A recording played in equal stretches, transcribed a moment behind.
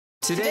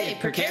Today,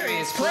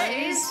 Precarious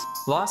plays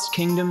Lost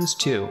Kingdoms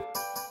 2.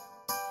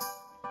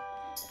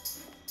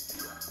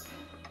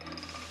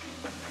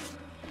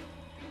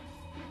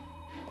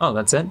 Oh,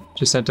 that's it?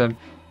 Just had to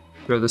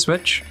throw the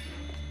switch?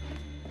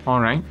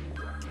 Alright.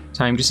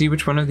 Time to see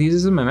which one of these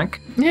is a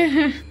mimic.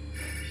 Yeah,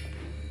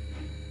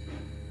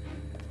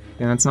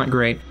 that's not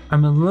great.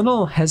 I'm a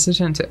little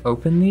hesitant to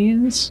open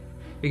these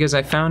because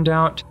I found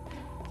out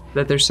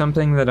that there's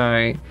something that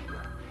I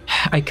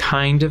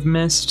kind of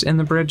missed in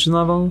the bridge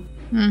level.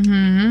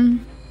 Mm-hmm.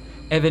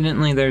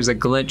 Evidently, there's a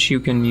glitch you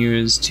can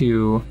use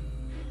to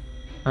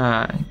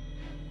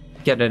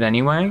get it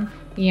anyway.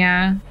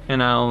 Yeah.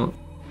 And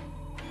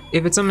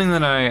if it's something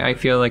that I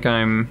feel like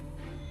I'm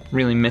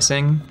really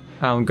missing,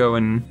 I'll go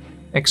and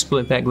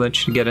exploit that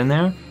glitch to get in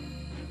there.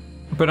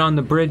 But on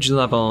the bridge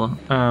level,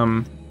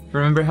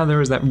 remember how there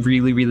was that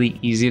really, really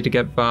easy to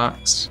get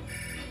box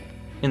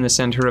in the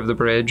center of the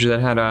bridge that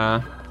had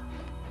a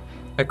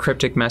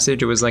cryptic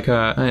message? It was like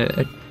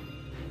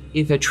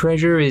if a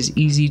treasure is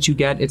easy to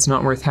get, it's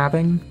not worth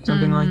having,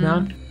 something like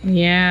that.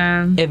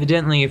 Yeah.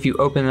 Evidently, if you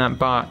open that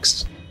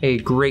box, a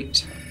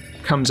grate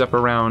comes up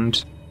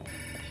around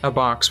a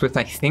box with,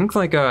 I think,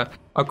 like a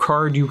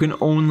card you can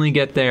only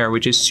get there,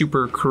 which is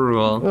super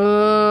cruel.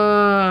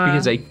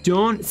 Because I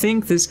don't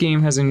think this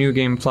game has a New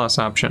Game Plus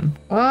option.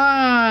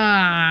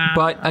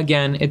 But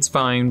again, it's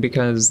fine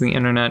because the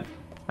internet,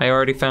 I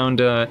already found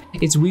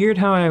it's weird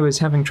how I was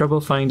having trouble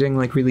finding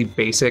like really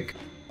basic,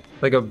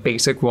 like a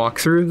basic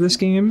walkthrough of this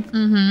game.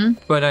 Mm-hmm.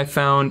 But I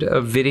found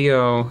a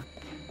video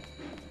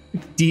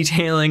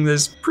detailing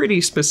this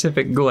pretty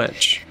specific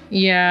glitch.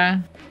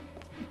 Yeah.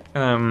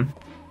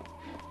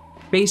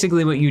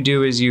 Basically what you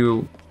do is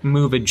you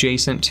move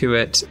adjacent to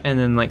it and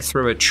then like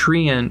throw a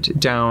treant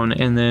down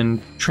and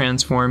then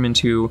transform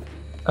into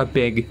a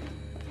big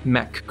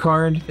mech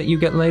card that you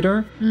get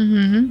later.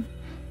 Mm-hmm.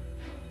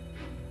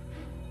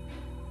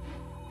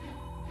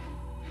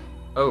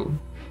 Oh.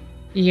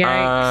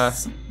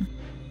 Yikes.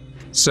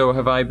 So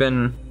have I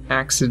been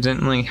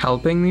accidentally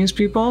helping these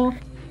people?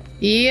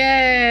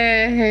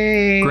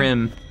 Yay!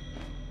 Grim.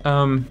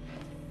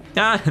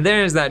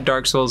 There's that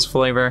Dark Souls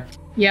flavor.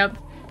 Yep.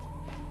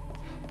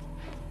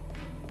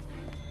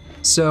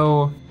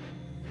 So,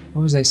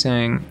 what was I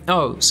saying?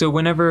 Oh, so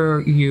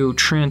whenever you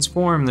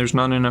transform, there's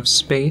not enough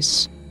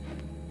space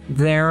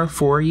there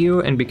for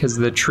you, and because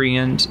the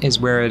treant is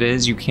where it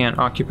is, you can't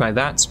occupy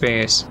that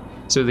space,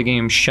 so the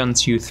game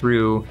shunts you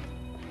through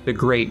the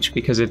grate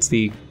because it's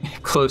the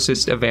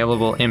closest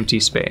available empty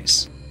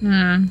space.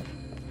 Hmm.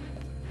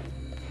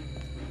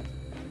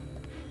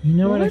 You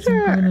know what I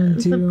think I'm gonna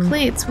do? The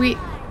plates,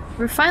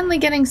 we're finally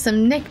getting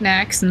some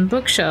knickknacks and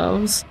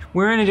bookshelves.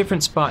 We're in a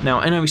different spot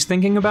now, and I was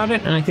thinking about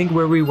it, and I think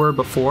where we were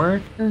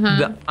before,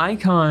 the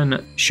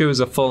icon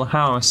shows a full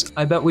house.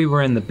 I bet we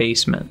were in the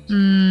basement.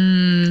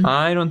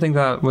 I don't think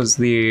that was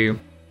the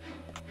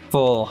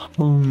full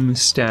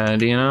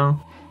homestead, you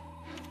know?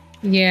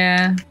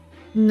 Yeah,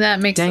 that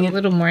makes a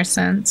little more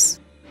sense.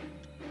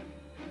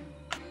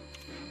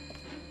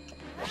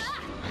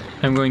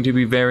 I'm going to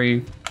be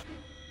very,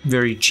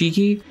 very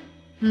cheeky,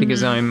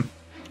 because I'm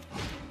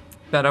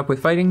fed up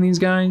with fighting these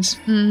guys.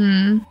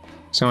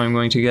 So I'm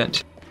going to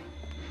get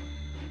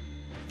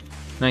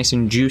nice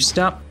and juiced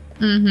up.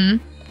 Don't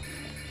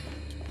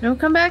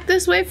come back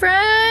this way,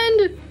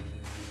 friend!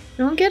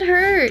 Don't get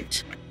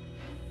hurt.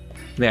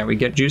 There, we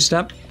get juiced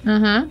up.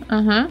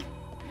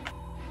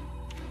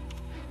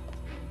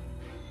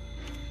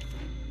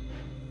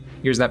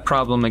 Here's that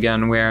problem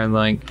again where,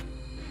 like,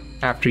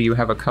 after you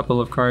have a couple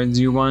of cards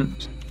you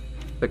want,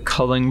 the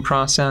culling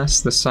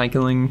process, the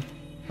cycling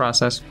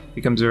process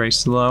becomes very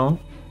slow.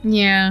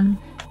 Yeah.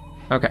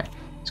 Okay,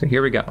 so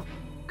here we go.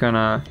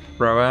 Gonna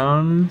throw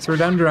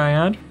down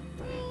Dryad.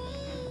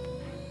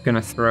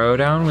 Gonna throw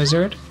down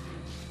Wizard.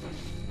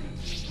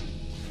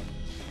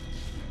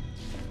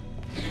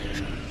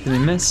 Did I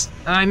miss?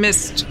 I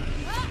missed!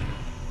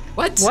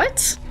 What?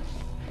 What?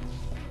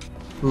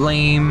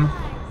 Lame.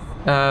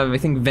 I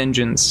think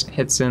Vengeance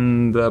hits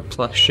in the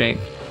plus shape.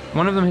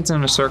 One of them hits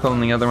in a circle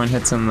and the other one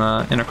hits in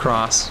a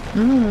cross.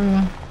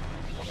 No.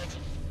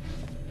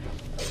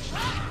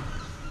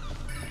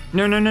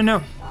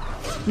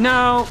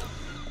 No!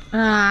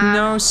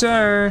 No,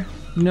 sir.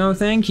 No,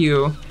 thank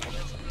you.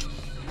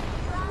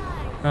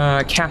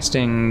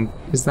 Casting.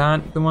 Is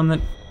that the one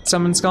that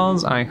summons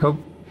skulls? I hope.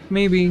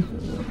 Maybe.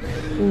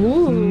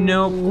 Ooh.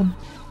 Nope.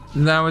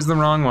 That was the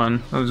wrong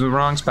one. That was the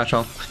wrong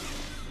special.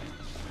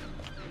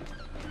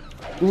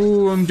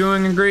 Ooh, I'm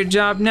doing a great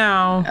job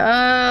now.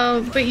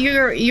 Oh, but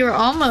you're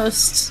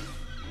almost...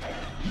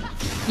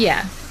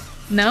 Yeah.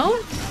 No?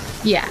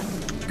 Yeah.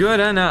 Good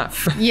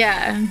enough.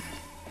 Yeah.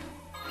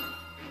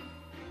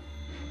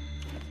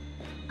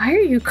 Why are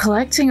you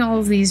collecting all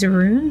of these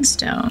rune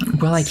stones?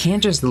 Well, I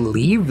can't just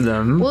leave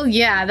them. Well,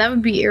 yeah, that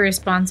would be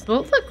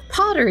irresponsible. Look,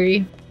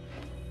 pottery.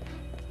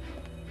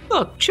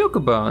 Look,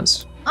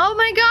 chocobos. Oh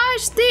my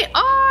gosh, they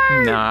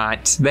are!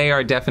 Not. They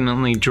are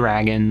definitely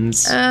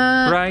dragons.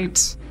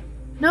 Right?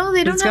 No,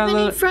 they don't have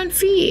any front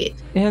feet.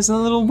 It has a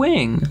little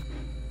wing.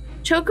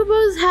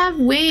 Chocobos have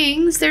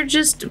wings. They're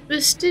just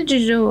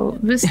vestigial.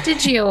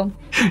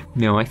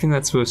 No, I think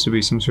that's supposed to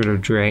be some sort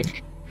of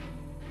drake.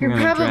 You're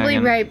probably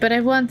right, but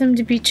I want them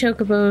to be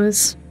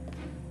chocobos.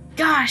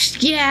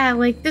 Gosh, yeah,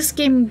 like this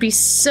game would be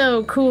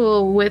so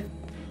cool with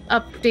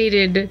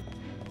updated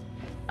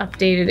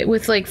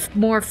with like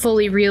more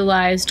fully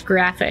realized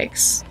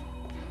graphics.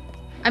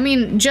 I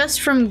mean,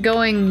 just from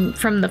going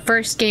from the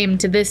first game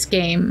to this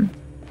game,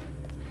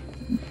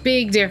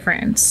 big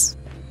difference.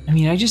 I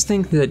mean, I just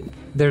think that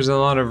there's a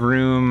lot of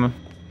room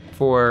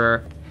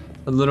for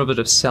a little bit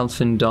of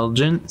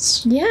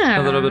self-indulgence.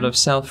 Yeah. A little bit of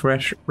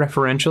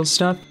self-referential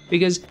stuff.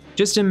 Because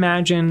just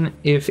imagine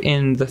if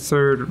in the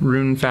third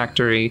Rune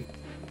Factory,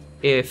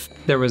 if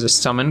there was a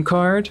summon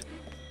card,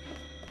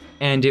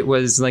 and it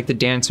was like the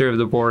Dancer of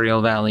the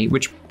Boreal Valley,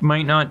 which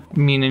might not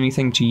mean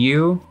anything to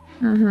you,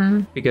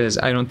 because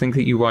I don't think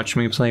that you watched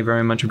me play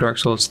very much of Dark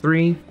Souls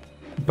 3,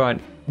 but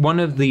one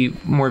of the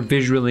more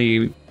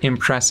visually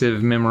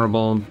impressive,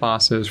 memorable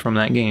bosses from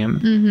that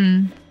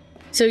game.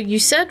 So you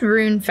said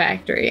Rune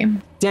Factory.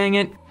 Dang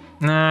it.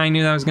 Nah, I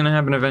knew that was going to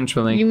happen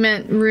eventually. You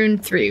meant Rune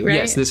 3, right?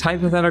 Yes, this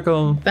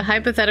hypothetical... The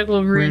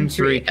hypothetical Rune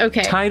 3.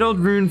 Okay. Titled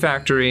Rune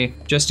Factory,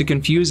 just to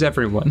confuse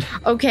everyone.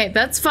 Okay,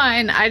 that's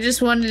fine. I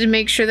just wanted to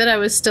make sure that I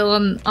was still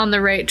on the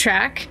right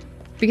track.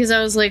 Because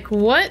I was like,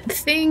 what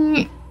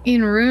thing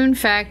in Rune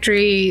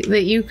Factory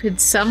that you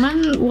could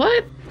summon?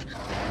 What?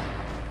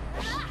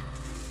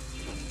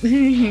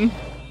 Yeah,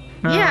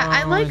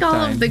 I like all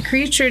of the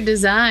creature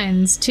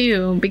designs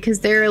too,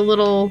 because they're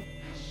all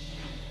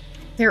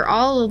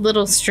a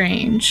little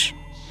strange.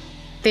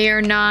 They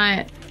are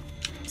not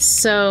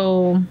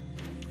so...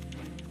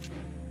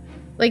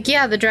 Like,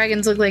 yeah, the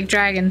dragons look like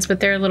dragons, but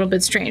they're a little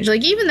bit strange.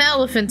 Like, even the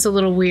elephant's a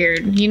little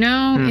weird, you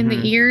know? In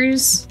the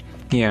ears.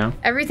 Yeah.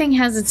 Everything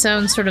has its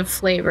own sort of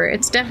flavor.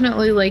 It's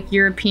definitely, like,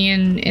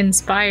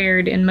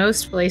 European-inspired in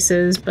most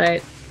places,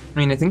 but... I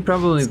mean, I think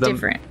probably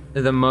different.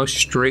 The most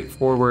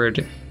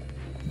straightforward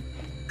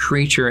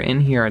creature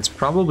in here, it's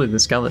probably the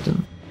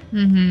skeleton.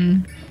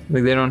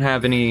 Like, they don't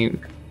have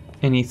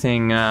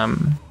anything out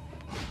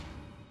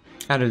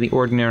of the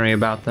ordinary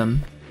about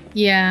them.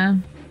 Yeah.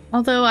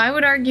 Although I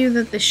would argue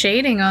that the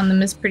shading on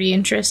them is pretty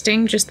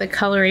interesting, just the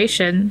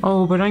coloration.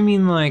 Oh, but I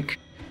mean, like...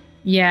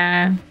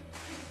 Yeah.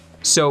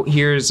 So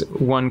here's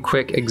one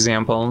quick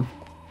example.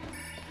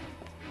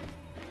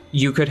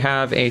 You could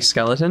have a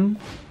skeleton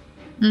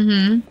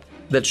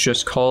that's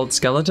just called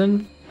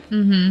skeleton,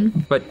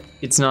 but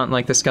it's not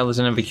like the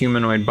skeleton of a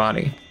humanoid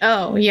body.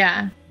 Oh,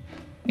 yeah.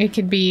 It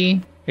could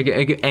be...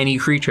 Any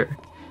creature,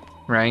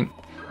 right?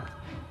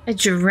 A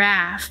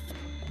giraffe.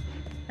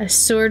 A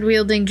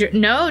sword-wielding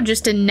no,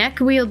 just a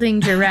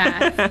neck-wielding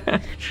giraffe.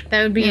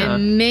 That would be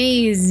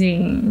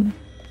amazing.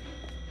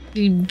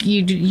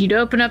 You'd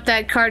open up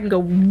that card and go,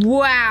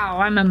 wow,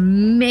 I'm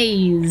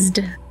amazed.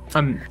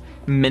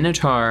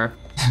 Minotaur,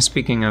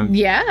 speaking of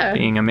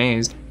being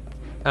amazed,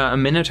 a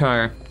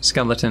Minotaur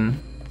skeleton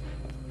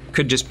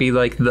could just be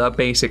like the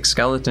basic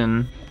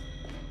skeleton.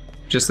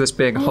 Just this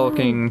big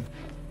hulking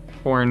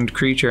horned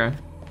creature.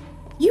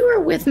 You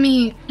were with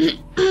me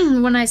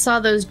when I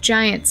saw those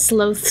giant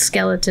sloth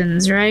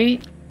skeletons,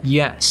 right?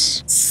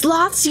 Yes.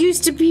 Sloths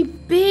used to be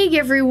big,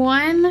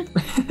 everyone.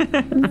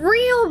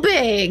 Real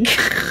big.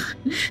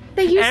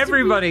 They used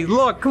Everybody,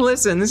 look,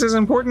 listen, this is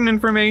important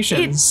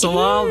information.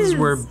 Sloths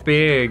were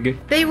big.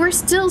 They were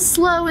still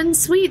slow and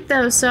sweet,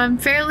 though, so I'm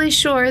fairly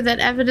sure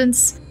that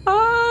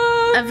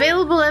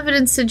available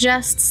evidence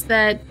suggests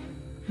that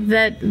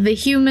the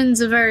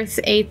humans of Earth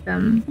ate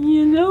them.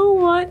 You know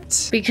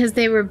what? Because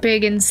they were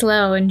big and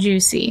slow and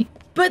juicy.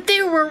 But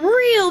they were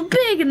real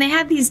big, and they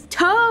had these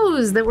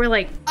toes that were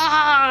like,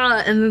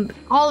 and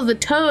all of the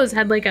toes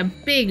had like a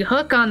big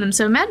hook on them.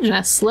 So imagine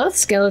a sloth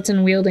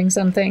skeleton wielding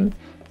something.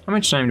 How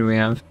much time do we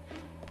have?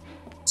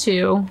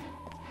 2.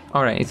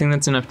 All right, I think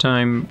that's enough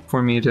time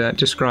for me to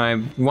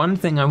describe one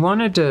thing I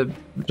wanted to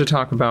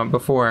talk about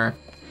before.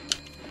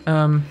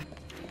 I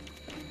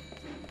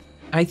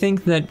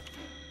think that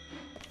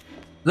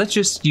let's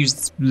just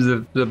use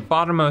the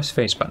bottommost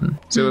face button.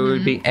 So it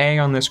would be A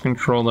on this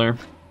controller.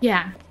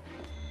 Yeah.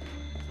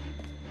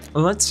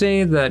 Let's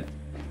say that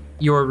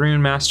your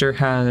Rune Master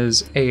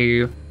has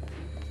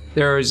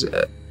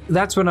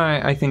that's what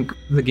I think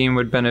the game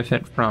would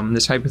benefit from,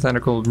 this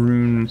hypothetical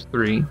Rune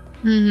 3.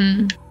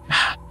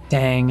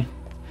 Dang.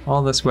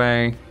 All this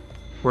way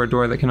for a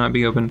door that cannot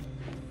be opened.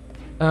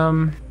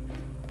 I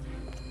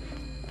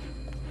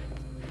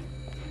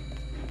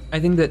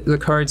think that the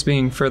cards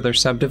being further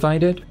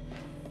subdivided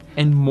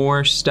and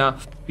more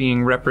stuff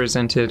being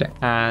represented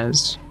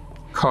as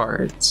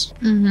cards.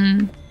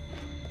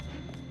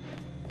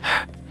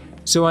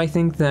 So I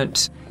think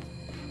that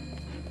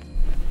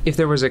if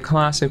there was a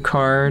class of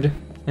card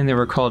and they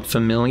were called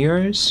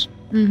familiars,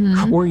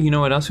 or you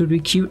know what else would be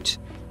cute?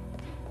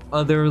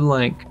 Other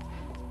like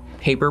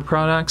paper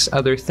products,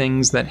 other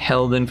things that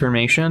held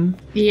information.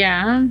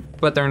 Yeah.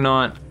 But they're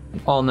not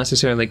all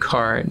necessarily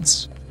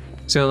cards.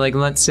 So like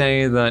let's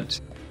say that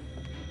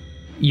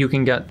you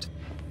can get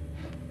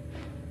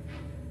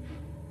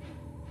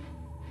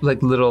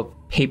like little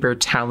paper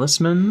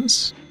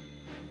talismans.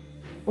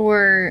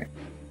 Or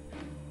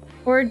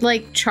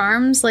like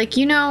charms, like,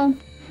 you know,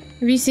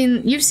 you've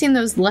seen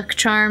those luck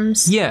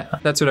charms? Yeah,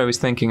 that's what I was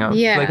thinking of.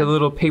 Yeah. Like a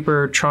little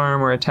paper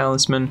charm or a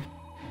talisman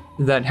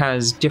that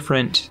has a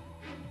different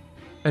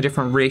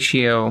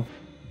ratio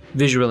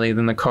visually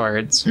than the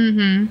cards.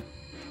 Mm-hmm.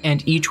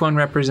 And each one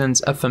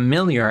represents a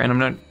familiar, and I'm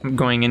not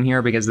going in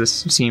here because this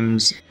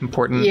seems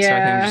important, so I think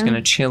I'm just going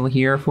to chill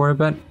here for a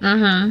bit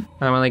while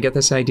I get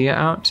this idea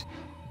out.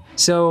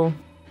 So,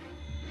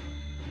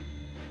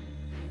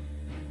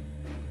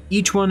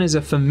 each one is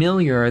a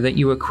familiar that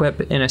you equip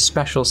in a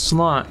special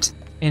slot,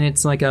 and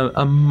it's like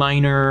a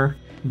minor,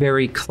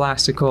 very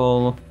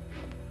classical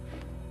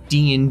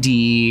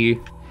D&D,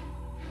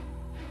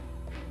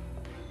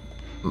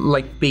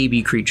 like,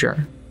 baby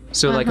creature.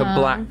 So like a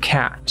black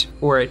cat,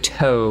 or a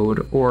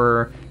toad,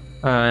 or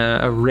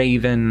a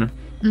raven,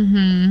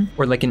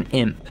 or like an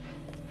imp.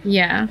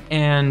 Yeah.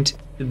 And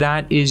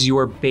that is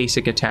your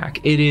basic attack.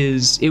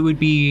 It would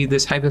be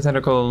this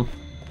hypothetical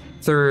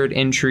third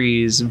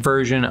entry's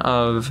version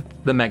of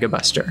the Mega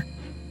Buster,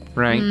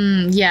 right?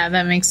 Yeah,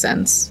 that makes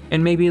sense.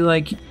 And maybe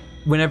like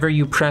whenever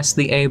you press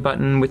the A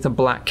button with a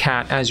black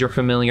cat as your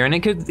familiar, and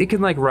it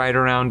could like ride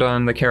around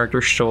on the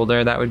character's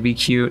shoulder. That would be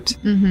cute.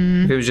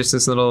 If it was just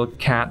this little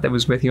cat that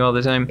was with you all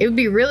the time. It would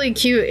be really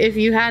cute if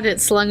you had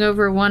it slung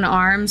over one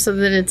arm so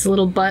that its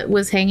little butt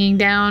was hanging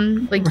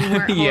down, like you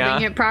weren't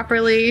holding it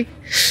properly.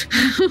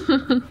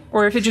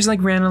 Or if it just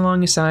like ran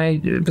along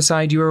beside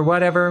you or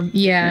whatever.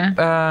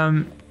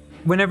 Yeah.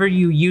 Whenever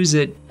you use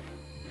it,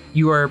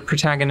 your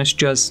protagonist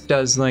just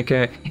does like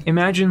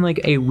imagine like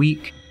a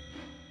weak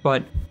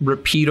but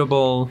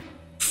repeatable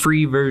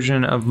free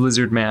version of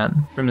Lizard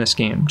Man from this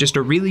game. Just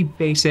a really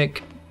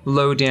basic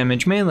low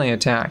damage melee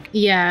attack.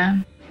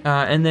 Yeah.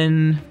 And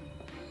then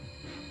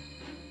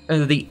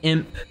the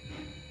imp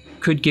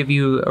could give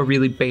you a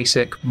really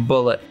basic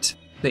bullet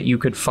that you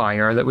could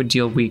fire that would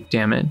deal weak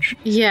damage.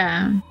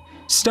 Yeah.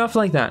 Stuff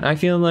like that. I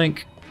feel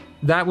like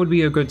that would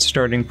be a good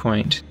starting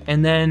point.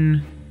 And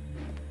then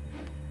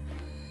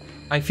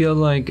I feel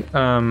like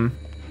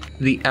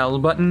the L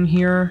button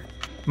here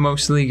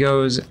mostly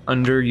goes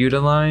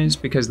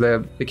underutilized because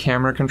the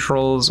camera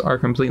controls are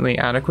completely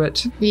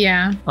adequate.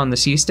 Yeah. On the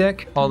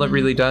C-stick, all it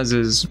really does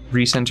is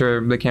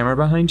recenter the camera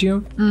behind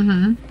you.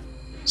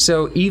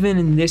 So even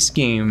in this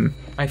game,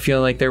 I feel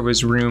like there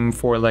was room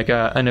for like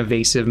an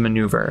evasive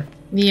maneuver.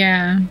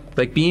 Yeah.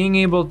 Like being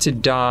able to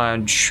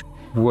dodge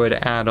would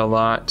add a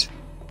lot.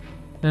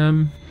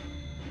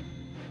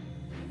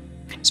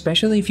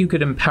 Especially if you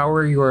could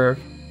empower your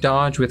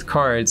dodge with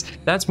cards.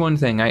 That's one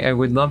thing. I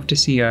would love to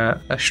see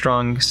a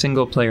strong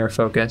single player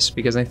focus,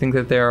 because I think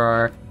that there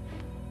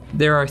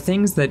are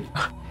things that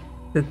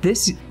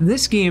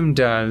this game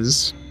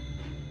does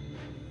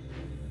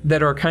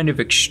that are kind of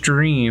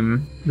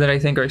extreme that I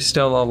think are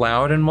still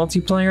allowed in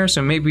multiplayer.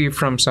 So maybe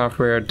From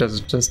Software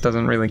just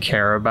doesn't really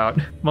care about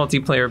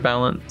multiplayer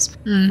balance,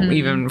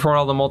 even for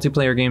all the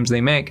multiplayer games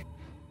they make.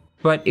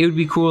 But it would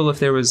be cool if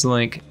there was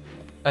like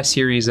a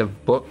series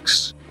of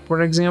books,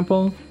 for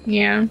example.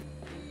 Yeah.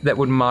 That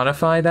would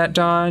modify that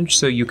dodge,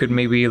 so you could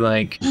maybe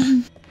like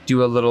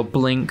do a little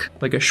blink,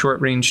 like a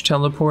short range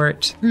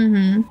teleport,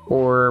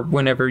 or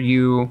whenever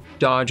you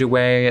dodge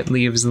away, it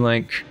leaves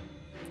like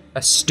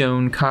a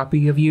stone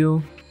copy of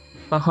you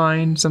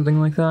behind, something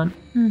like that.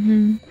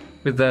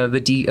 With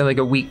like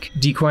a weak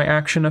decoy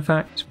action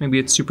effect. Maybe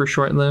it's super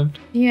short lived.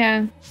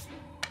 Yeah.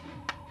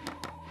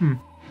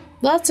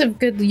 Lots of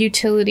good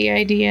utility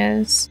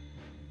ideas.